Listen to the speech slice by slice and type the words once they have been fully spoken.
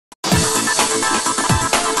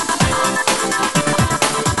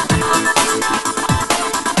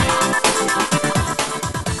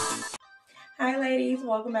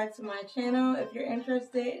welcome back to my channel. If you're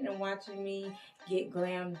interested in watching me get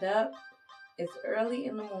glammed up, it's early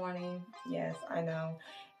in the morning. Yes, I know.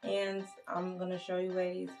 And I'm going to show you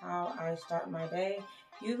ladies how I start my day.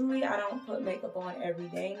 Usually I don't put makeup on every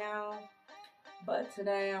day now, but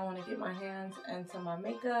today I want to get my hands into my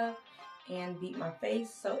makeup and beat my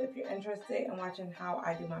face. So if you're interested in watching how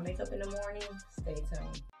I do my makeup in the morning, stay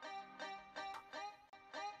tuned.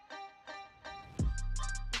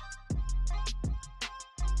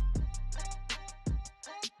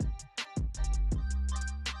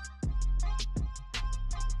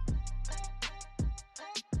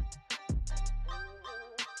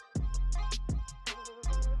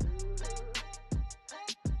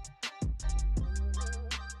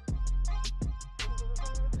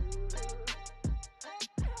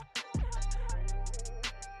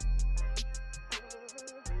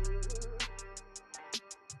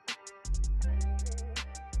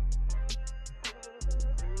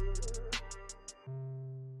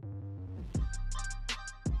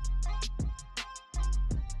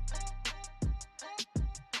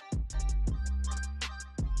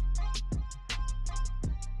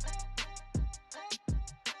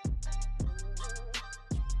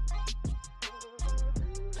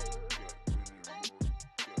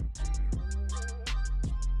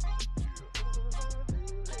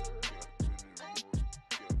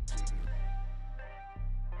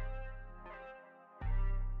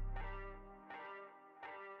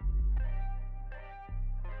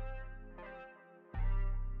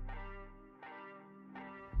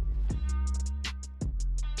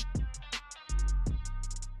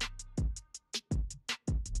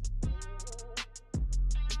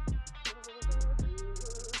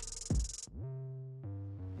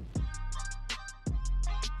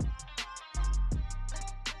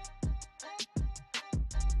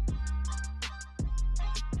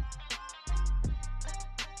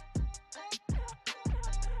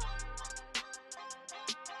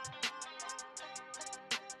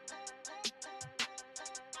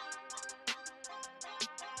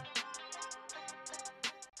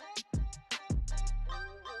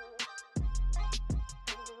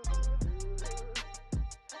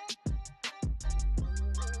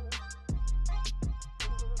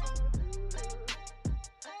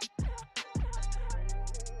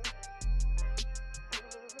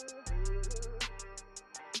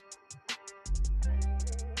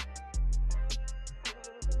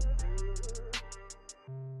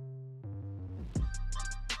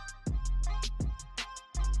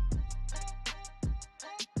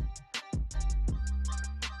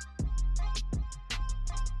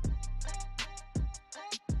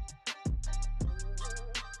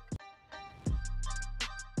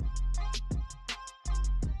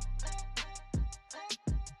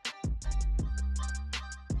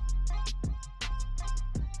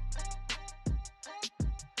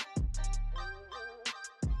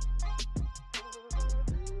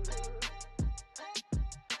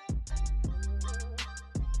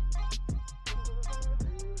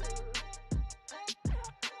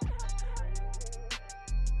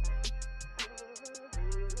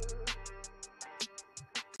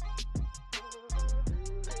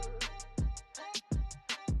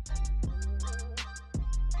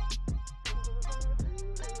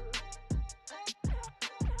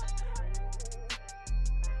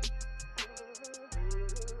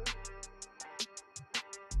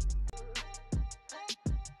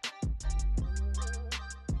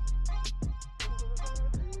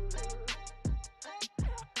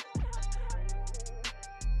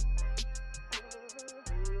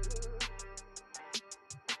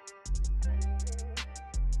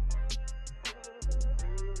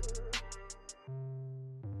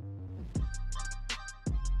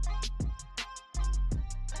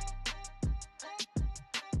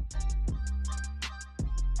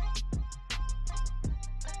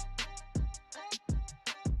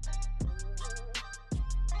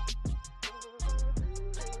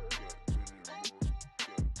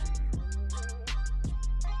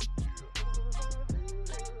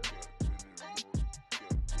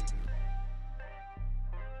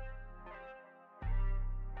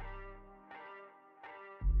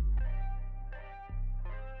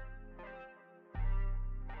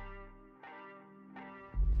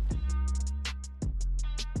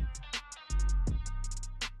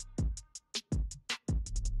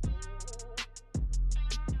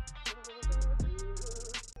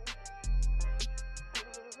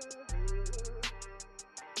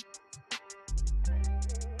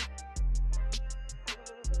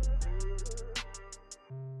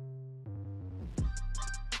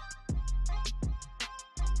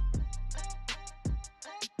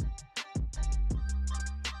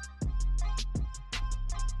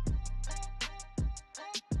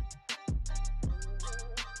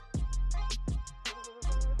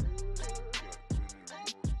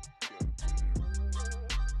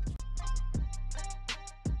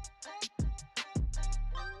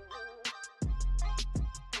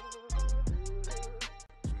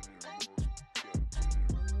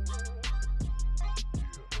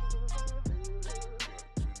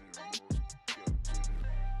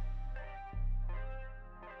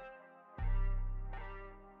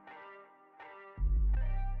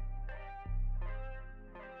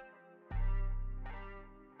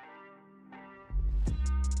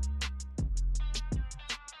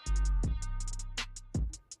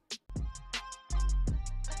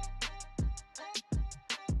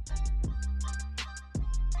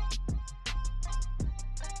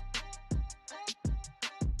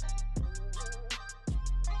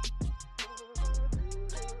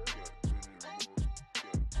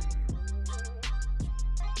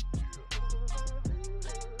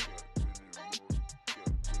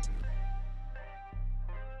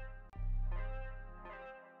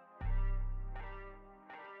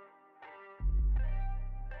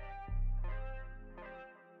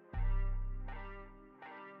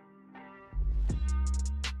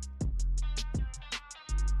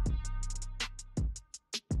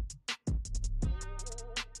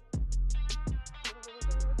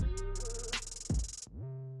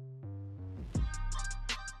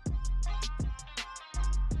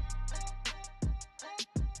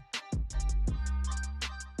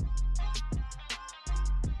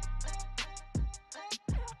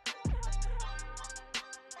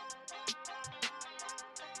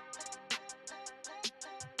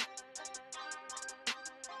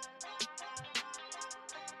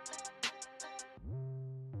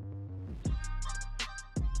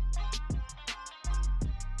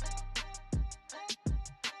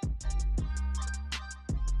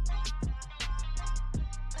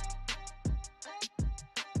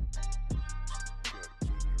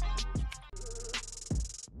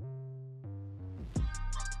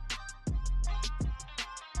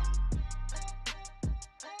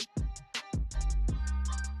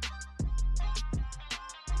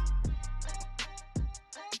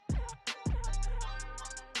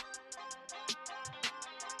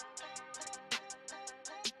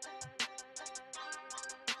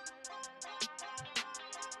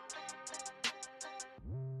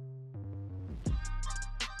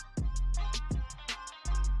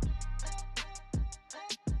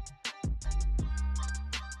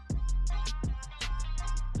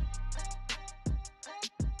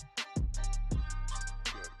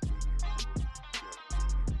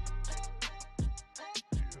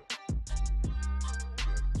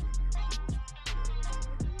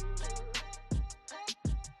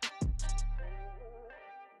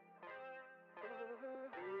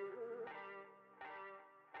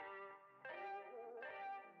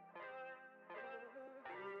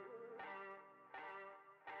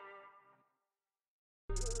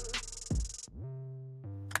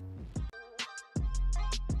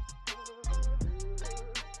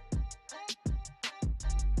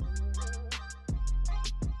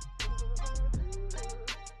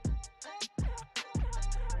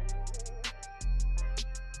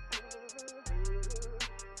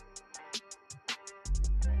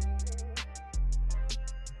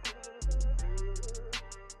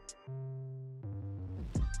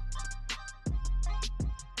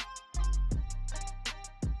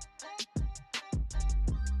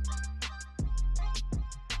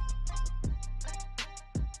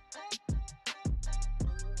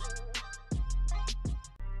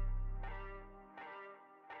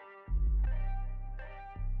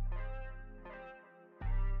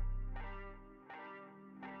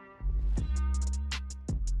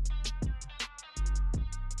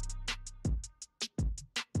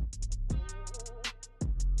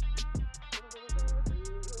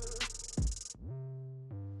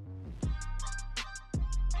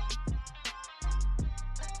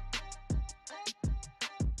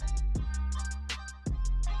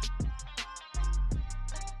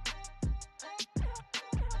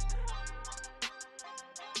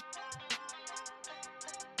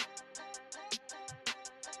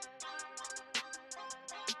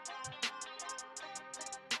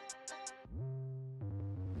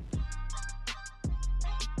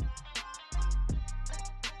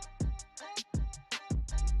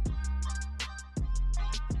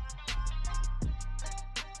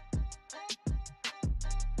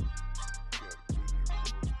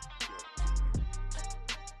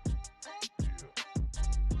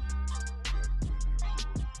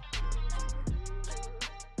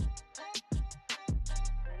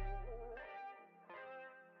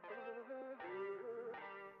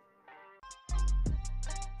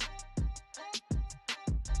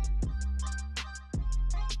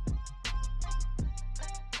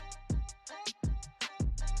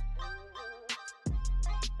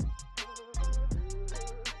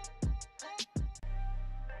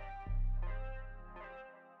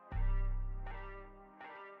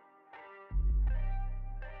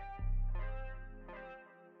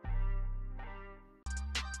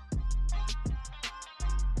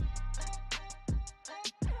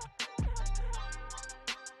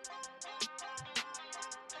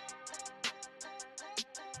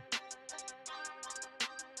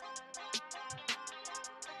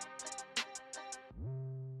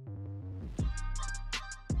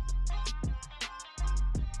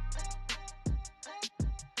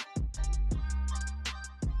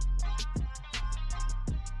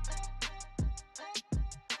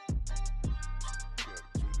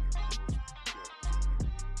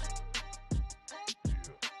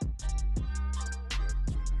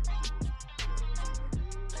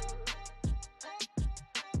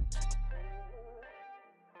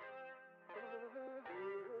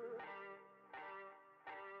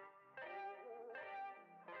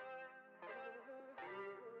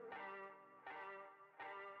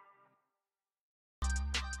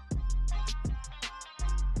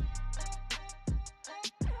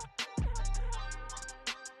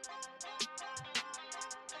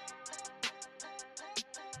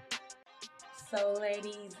 So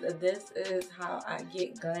ladies, this is how I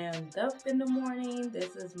get glammed up in the morning.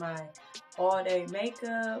 This is my all day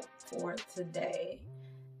makeup for today.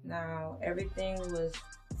 Now everything was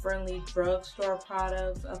friendly drugstore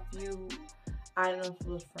products. A few items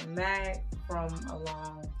was from MAC from a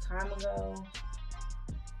long time ago.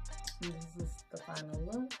 And this is the final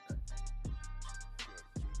look.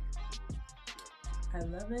 I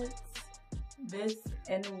love it. This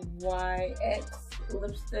NYX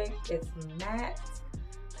lipstick is matte,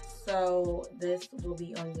 so this will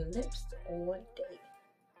be on your lips all day.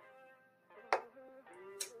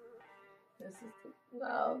 This is the,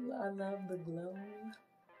 wow, I love the glow.